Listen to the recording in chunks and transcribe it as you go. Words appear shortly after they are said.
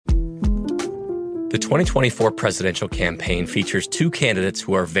The 2024 presidential campaign features two candidates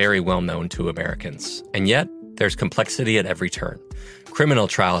who are very well known to Americans. And yet, there's complexity at every turn. Criminal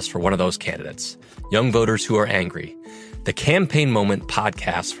trials for one of those candidates. Young voters who are angry. The Campaign Moment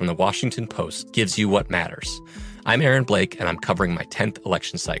podcast from the Washington Post gives you what matters. I'm Aaron Blake, and I'm covering my 10th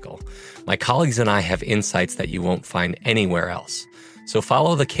election cycle. My colleagues and I have insights that you won't find anywhere else. So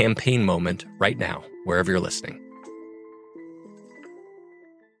follow the Campaign Moment right now, wherever you're listening.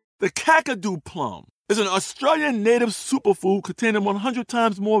 The Kakadu plum is an Australian native superfood containing 100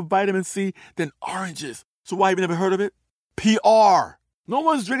 times more vitamin C than oranges. So why have you never heard of it? PR. No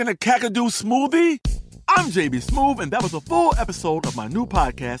one's drinking a Kakadu smoothie? I'm JB Smoove, and that was a full episode of my new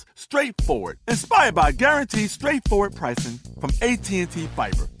podcast, Straightforward, inspired by guaranteed straightforward pricing from AT&T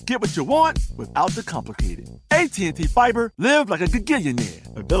Fiber. Get what you want without the complicated. AT&T Fiber, live like a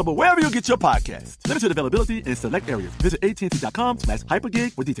gigillionaire. Available wherever you get your podcasts. Limited availability in select areas. Visit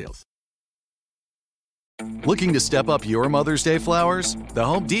AT&T.com/hypergig for details. Looking to step up your Mother's Day flowers? The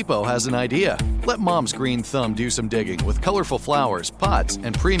Home Depot has an idea. Let Mom's green thumb do some digging with colorful flowers, pots,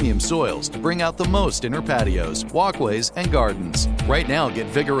 and premium soils to bring out the most in her patios, walkways, and gardens. Right now, get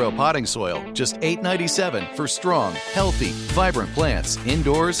Vigoro potting soil, just $8.97 for strong, healthy, vibrant plants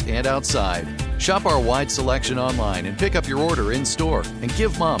indoors and outside. Shop our wide selection online and pick up your order in-store and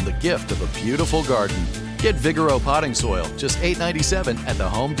give Mom the gift of a beautiful garden. Get Vigoro potting soil, just $8.97 at the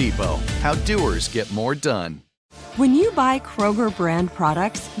Home Depot. How doers get more done. When you buy Kroger brand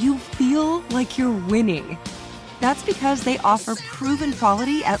products, you feel like you're winning. That's because they offer proven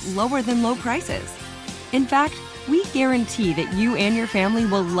quality at lower than low prices. In fact, we guarantee that you and your family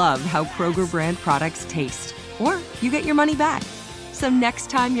will love how Kroger brand products taste, or you get your money back. So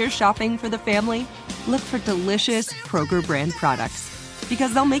next time you're shopping for the family, look for delicious Kroger brand products,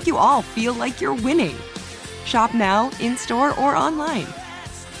 because they'll make you all feel like you're winning. Shop now, in-store, or online.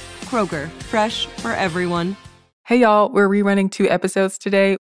 Kroger, fresh for everyone. Hey y'all, we're rerunning 2 episodes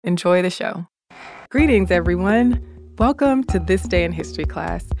today. Enjoy the show. Greetings, everyone. Welcome to This Day in History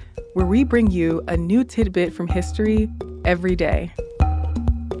class, where we bring you a new tidbit from history every day.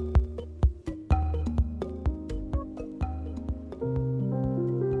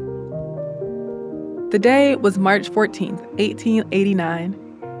 The day was March 14th, 1889.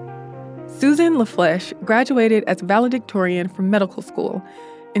 Susan LaFlèche graduated as valedictorian from medical school,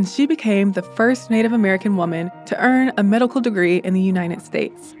 and she became the first Native American woman to earn a medical degree in the United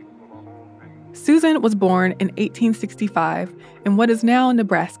States. Susan was born in 1865 in what is now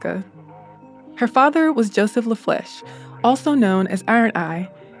Nebraska. Her father was Joseph LaFlèche, also known as Iron Eye,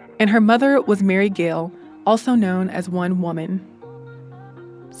 and her mother was Mary Gale, also known as One Woman.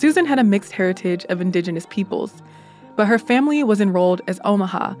 Susan had a mixed heritage of indigenous peoples, but her family was enrolled as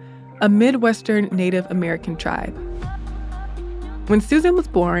Omaha, a Midwestern Native American tribe. When Susan was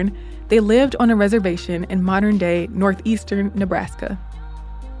born, they lived on a reservation in modern-day northeastern Nebraska.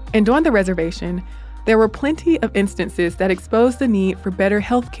 And on the reservation, there were plenty of instances that exposed the need for better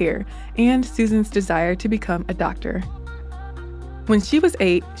health care and Susan's desire to become a doctor. When she was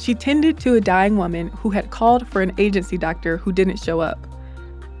 8, she tended to a dying woman who had called for an agency doctor who didn't show up.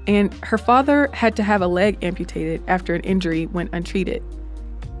 And her father had to have a leg amputated after an injury went untreated.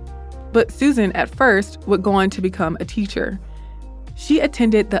 But Susan, at first, would go on to become a teacher. She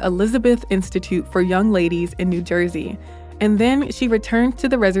attended the Elizabeth Institute for Young Ladies in New Jersey, and then she returned to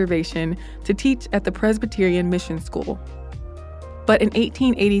the reservation to teach at the Presbyterian Mission School. But in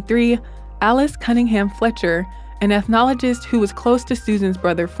 1883, Alice Cunningham Fletcher, an ethnologist who was close to Susan's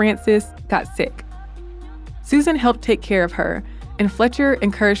brother Francis, got sick. Susan helped take care of her, and Fletcher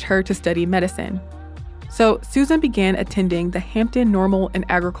encouraged her to study medicine. So Susan began attending the Hampton Normal and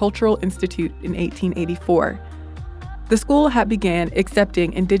Agricultural Institute in 1884. The school had began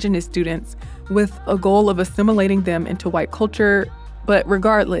accepting indigenous students with a goal of assimilating them into white culture, but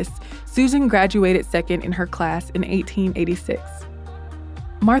regardless, Susan graduated second in her class in 1886.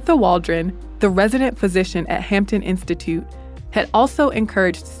 Martha Waldron, the resident physician at Hampton Institute, had also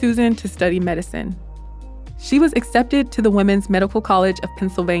encouraged Susan to study medicine. She was accepted to the Women's Medical College of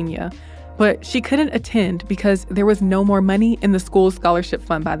Pennsylvania, but she couldn't attend because there was no more money in the school's scholarship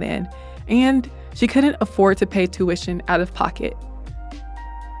fund by then, and she couldn't afford to pay tuition out of pocket.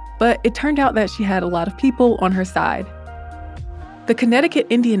 But it turned out that she had a lot of people on her side. The Connecticut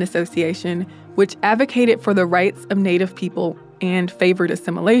Indian Association, which advocated for the rights of Native people and favored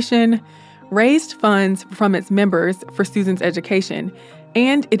assimilation, raised funds from its members for Susan's education,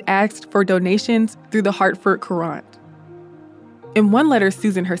 and it asked for donations through the Hartford Courant. In one letter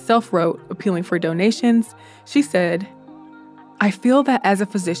Susan herself wrote, appealing for donations, she said, I feel that as a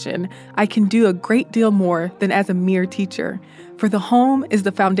physician, I can do a great deal more than as a mere teacher, for the home is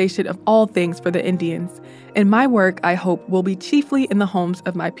the foundation of all things for the Indians, and my work, I hope, will be chiefly in the homes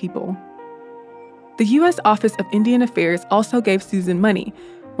of my people. The U.S. Office of Indian Affairs also gave Susan money,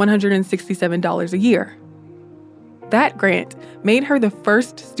 $167 a year. That grant made her the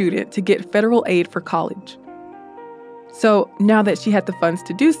first student to get federal aid for college. So now that she had the funds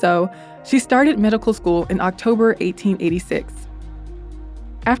to do so, she started medical school in October 1886.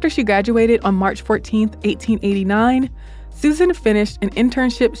 After she graduated on March 14, 1889, Susan finished an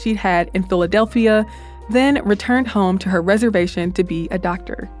internship she'd had in Philadelphia, then returned home to her reservation to be a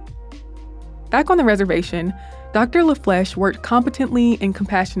doctor. Back on the reservation, Dr. LaFleche worked competently and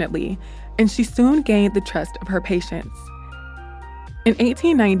compassionately, and she soon gained the trust of her patients. In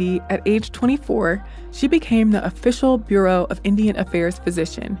 1890, at age 24, she became the official Bureau of Indian Affairs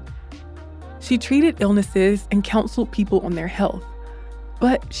physician. She treated illnesses and counseled people on their health.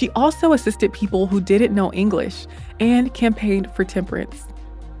 But she also assisted people who didn't know English and campaigned for temperance.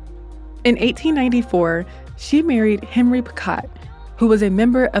 In 1894, she married Henry Picot, who was a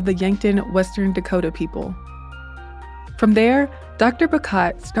member of the Yankton, Western Dakota people. From there, Dr.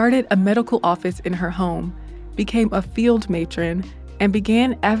 Picot started a medical office in her home, became a field matron, and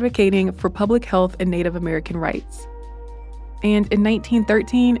began advocating for public health and Native American rights. And in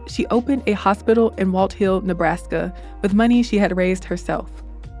 1913, she opened a hospital in Walt Hill, Nebraska, with money she had raised herself.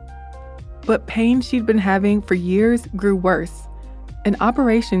 But pain she'd been having for years grew worse. An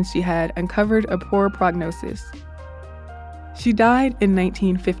operation she had uncovered a poor prognosis. She died in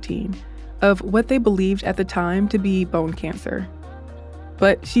 1915 of what they believed at the time to be bone cancer.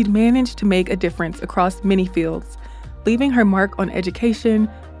 But she'd managed to make a difference across many fields, leaving her mark on education,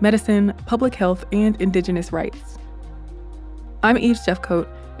 medicine, public health, and indigenous rights. I'm Eve Jeffcoat,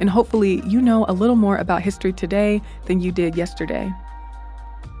 and hopefully you know a little more about history today than you did yesterday.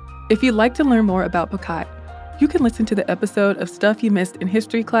 If you'd like to learn more about Picot, you can listen to the episode of Stuff You Missed in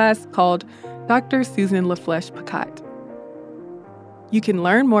History class called Dr. Susan LaFleche Picot. You can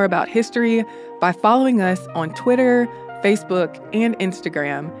learn more about history by following us on Twitter, Facebook, and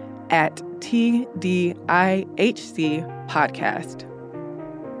Instagram at TDIHC Podcast.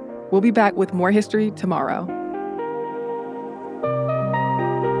 We'll be back with more history tomorrow.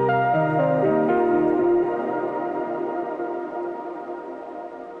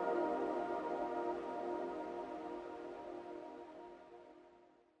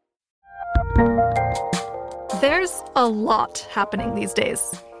 There's a lot happening these days,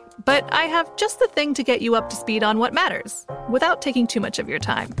 but I have just the thing to get you up to speed on what matters, without taking too much of your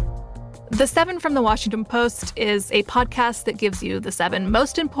time. The 7 from the Washington Post is a podcast that gives you the 7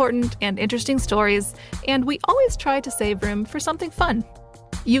 most important and interesting stories, and we always try to save room for something fun.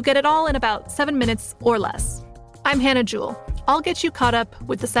 You get it all in about 7 minutes or less. I'm Hannah Jewell. I'll get you caught up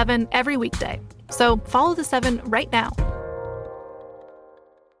with the 7 every weekday, so follow the 7 right now.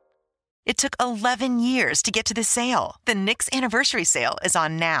 It took 11 years to get to this sale. The Knix Anniversary Sale is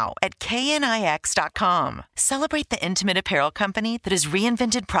on now at knix.com. Celebrate the intimate apparel company that has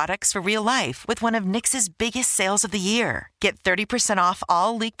reinvented products for real life with one of Knix's biggest sales of the year. Get 30% off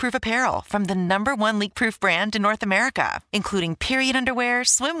all leak-proof apparel from the #1 leak-proof brand in North America, including period underwear,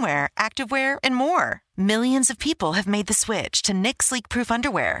 swimwear, activewear, and more. Millions of people have made the switch to Knix leak-proof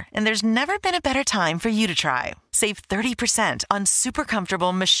underwear, and there's never been a better time for you to try. Save 30% on super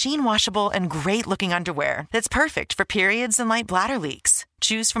comfortable, machine-washable, and great-looking underwear that's perfect for periods and light bladder leaks.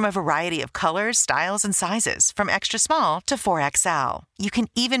 Choose from a variety of colors, styles, and sizes, from extra small to 4XL. You can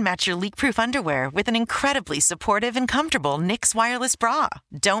even match your leak-proof underwear with an incredibly supportive and comfortable Knix wireless bra.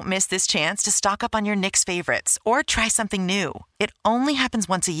 Don't miss this chance to stock up on your Knix favorites or try something new. It only happens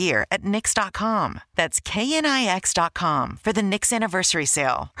once a year at Knix.com. That's KNIX.com for the Knix Anniversary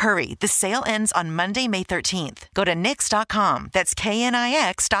Sale. Hurry, the sale ends on Monday, May 13th. Go to Knix.com. That's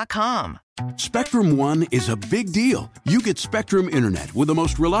KNIX.com. Spectrum One is a big deal. You get Spectrum Internet with the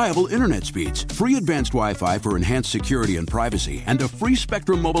most reliable internet speeds, free advanced Wi-Fi for enhanced security and privacy, and a free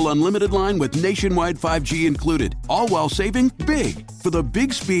Spectrum Mobile Unlimited line with nationwide 5G included, all while saving big. For the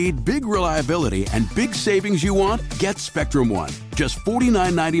big speed, big reliability, and big savings you want, get Spectrum One. Just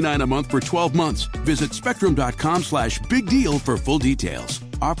 $49.99 a month for 12 months. Visit spectrum.com/big deal for full details.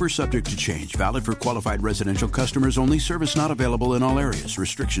 Offer subject to change. Valid for qualified residential customers only. Service not available in all areas.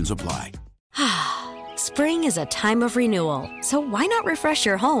 Restrictions apply. Spring is a time of renewal, so why not refresh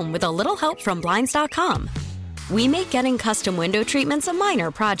your home with a little help from Blinds.com? We make getting custom window treatments a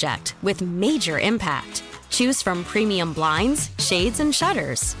minor project with major impact. Choose from premium blinds, shades, and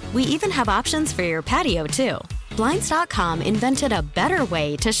shutters. We even have options for your patio, too. Blinds.com invented a better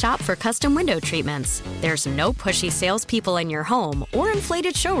way to shop for custom window treatments. There's no pushy salespeople in your home or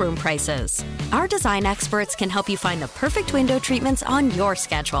inflated showroom prices. Our design experts can help you find the perfect window treatments on your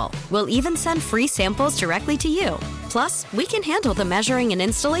schedule. We'll even send free samples directly to you. Plus, we can handle the measuring and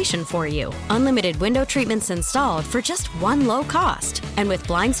installation for you. Unlimited window treatments installed for just one low cost. And with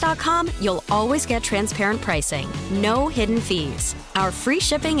Blinds.com, you'll always get transparent pricing. No hidden fees. Our free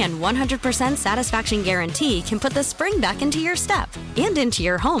shipping and 100% satisfaction guarantee can put the spring back into your step and into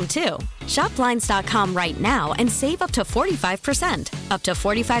your home, too. Shop Blinds.com right now and save up to 45%. Up to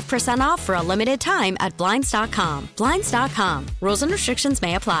 45% off for a limited time at Blinds.com. Blinds.com. Rules and restrictions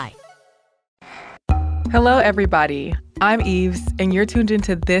may apply. Hello, everybody. I'm Eves, and you're tuned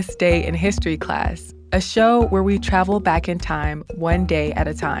into This Day in History class, a show where we travel back in time one day at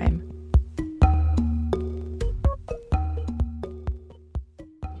a time.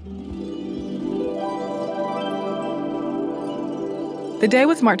 The day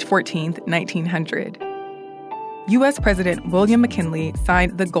was March 14th, 1900. U.S. President William McKinley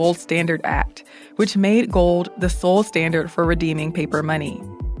signed the Gold Standard Act, which made gold the sole standard for redeeming paper money.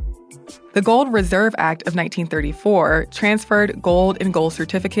 The Gold Reserve Act of 1934 transferred gold and gold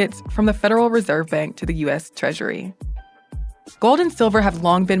certificates from the Federal Reserve Bank to the U.S. Treasury. Gold and silver have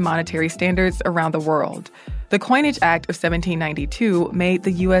long been monetary standards around the world. The Coinage Act of 1792 made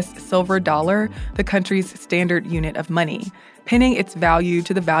the U.S. silver dollar the country's standard unit of money, pinning its value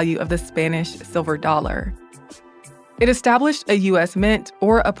to the value of the Spanish silver dollar. It established a U.S. mint,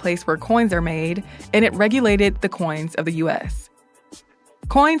 or a place where coins are made, and it regulated the coins of the U.S.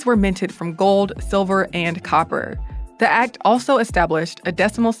 Coins were minted from gold, silver, and copper. The act also established a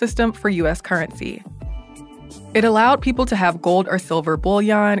decimal system for U.S. currency. It allowed people to have gold or silver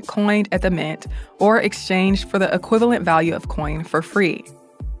bullion coined at the mint or exchanged for the equivalent value of coin for free.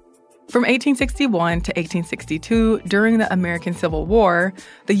 From 1861 to 1862, during the American Civil War,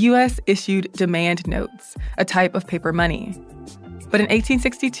 the U.S. issued demand notes, a type of paper money. But in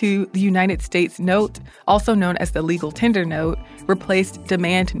 1862, the United States note, also known as the legal tender note, replaced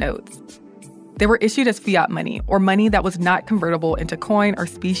demand notes. They were issued as fiat money, or money that was not convertible into coin or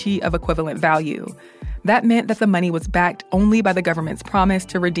specie of equivalent value. That meant that the money was backed only by the government's promise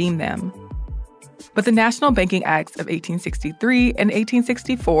to redeem them. But the National Banking Acts of 1863 and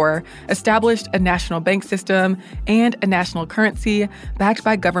 1864 established a national bank system and a national currency backed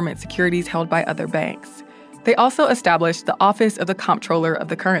by government securities held by other banks. They also established the Office of the Comptroller of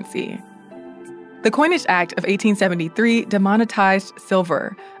the Currency. The Coinage Act of 1873 demonetized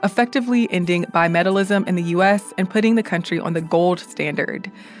silver, effectively ending bimetallism in the U.S. and putting the country on the gold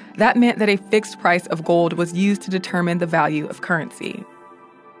standard. That meant that a fixed price of gold was used to determine the value of currency.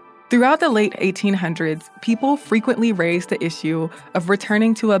 Throughout the late 1800s, people frequently raised the issue of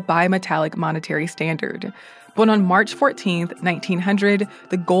returning to a bimetallic monetary standard. But on March 14, 1900,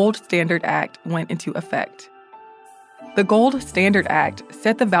 the Gold Standard Act went into effect. The Gold Standard Act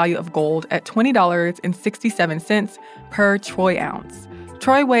set the value of gold at $20.67 per troy ounce.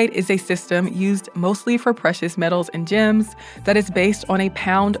 Troy weight is a system used mostly for precious metals and gems that is based on a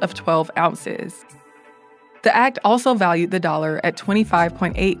pound of 12 ounces. The act also valued the dollar at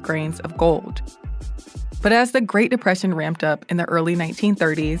 25.8 grains of gold. But as the Great Depression ramped up in the early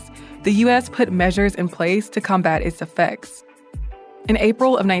 1930s, the U.S. put measures in place to combat its effects. In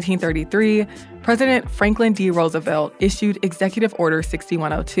April of 1933, President Franklin D. Roosevelt issued Executive Order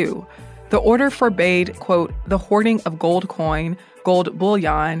 6102. The order forbade, quote, the hoarding of gold coin, gold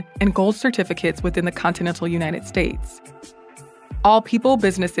bullion, and gold certificates within the continental United States. All people,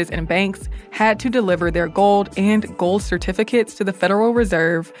 businesses, and banks had to deliver their gold and gold certificates to the Federal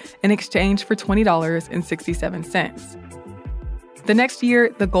Reserve in exchange for $20.67. The next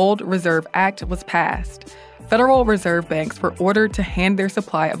year, the Gold Reserve Act was passed. Federal Reserve banks were ordered to hand their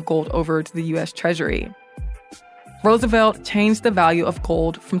supply of gold over to the U.S. Treasury. Roosevelt changed the value of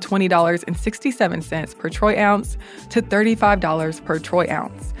gold from $20.67 per troy ounce to $35 per troy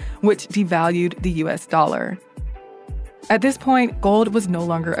ounce, which devalued the U.S. dollar. At this point, gold was no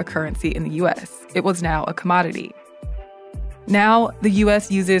longer a currency in the U.S. It was now a commodity. Now, the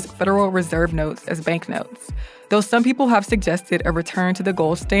U.S. uses Federal Reserve notes as banknotes. Though some people have suggested a return to the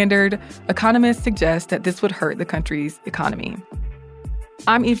gold standard, economists suggest that this would hurt the country's economy.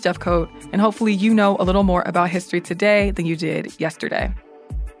 I'm Eve Jeffcoat, and hopefully you know a little more about history today than you did yesterday.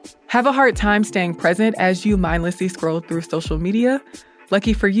 Have a hard time staying present as you mindlessly scroll through social media?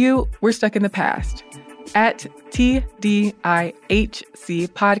 Lucky for you, we're stuck in the past. At TDIHC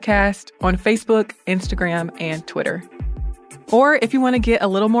Podcast on Facebook, Instagram, and Twitter. Or if you want to get a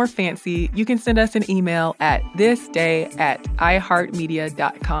little more fancy, you can send us an email at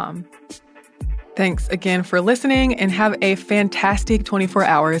thisday@iheartmedia.com. Thanks again for listening, and have a fantastic 24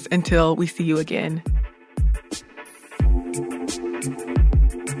 hours until we see you again.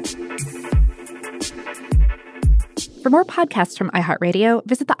 For more podcasts from iHeartRadio,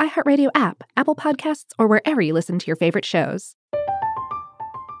 visit the iHeartRadio app, Apple Podcasts, or wherever you listen to your favorite shows.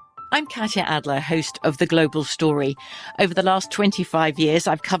 I'm Katya Adler, host of The Global Story. Over the last 25 years,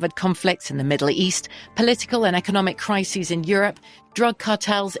 I've covered conflicts in the Middle East, political and economic crises in Europe, drug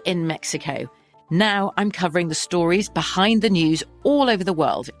cartels in Mexico. Now I'm covering the stories behind the news all over the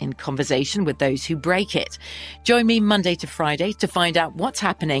world in conversation with those who break it. Join me Monday to Friday to find out what's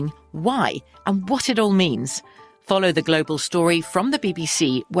happening, why, and what it all means. Follow The Global Story from the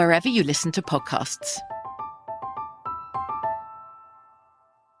BBC wherever you listen to podcasts.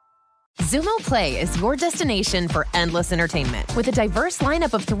 Xumo Play is your destination for endless entertainment. With a diverse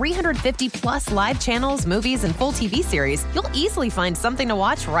lineup of 350 plus live channels, movies, and full TV series, you'll easily find something to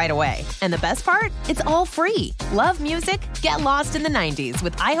watch right away. And the best part? It's all free. Love music? Get lost in the 90s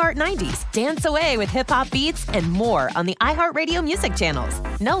with iHeart 90s, dance away with hip-hop beats, and more on the iHeartRadio music channels.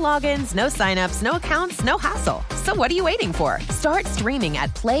 No logins, no signups, no accounts, no hassle. So what are you waiting for? Start streaming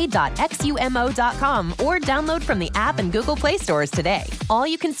at play.xumo.com or download from the app and Google Play stores today. All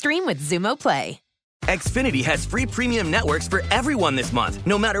you can stream with Xumo Play. Xfinity has free premium networks for everyone this month,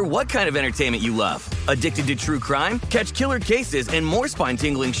 no matter what kind of entertainment you love. Addicted to true crime? Catch killer cases and more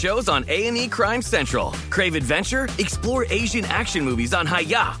spine-tingling shows on A&E Crime Central. Crave adventure? Explore Asian action movies on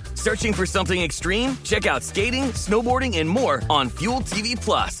Hi-YAH. Searching for something extreme? Check out skating, snowboarding, and more on Fuel TV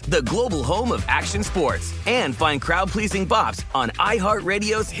Plus, the global home of action sports. And find crowd-pleasing bops on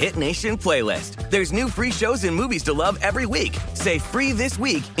iHeartRadio's Hit Nation playlist. There's new free shows and movies to love every week. Say free this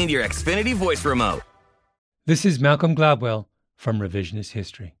week in your Xfinity voice remote. This is Malcolm Gladwell from Revisionist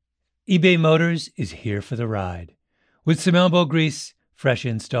History. eBay Motors is here for the ride. With some elbow grease, fresh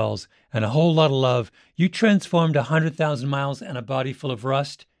installs, and a whole lot of love, you transformed 100,000 miles and a body full of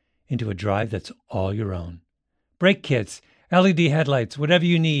rust into a drive that's all your own. Brake kits, LED headlights, whatever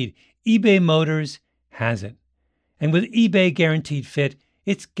you need, eBay Motors has it. And with eBay Guaranteed Fit,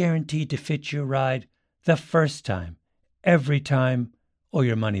 it's guaranteed to fit your ride the first time, every time, or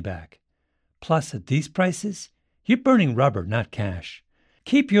your money back. Plus, at these prices, you're burning rubber, not cash.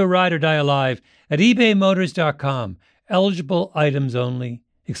 Keep your ride or die alive at ebaymotors.com. Eligible items only.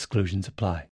 Exclusions apply.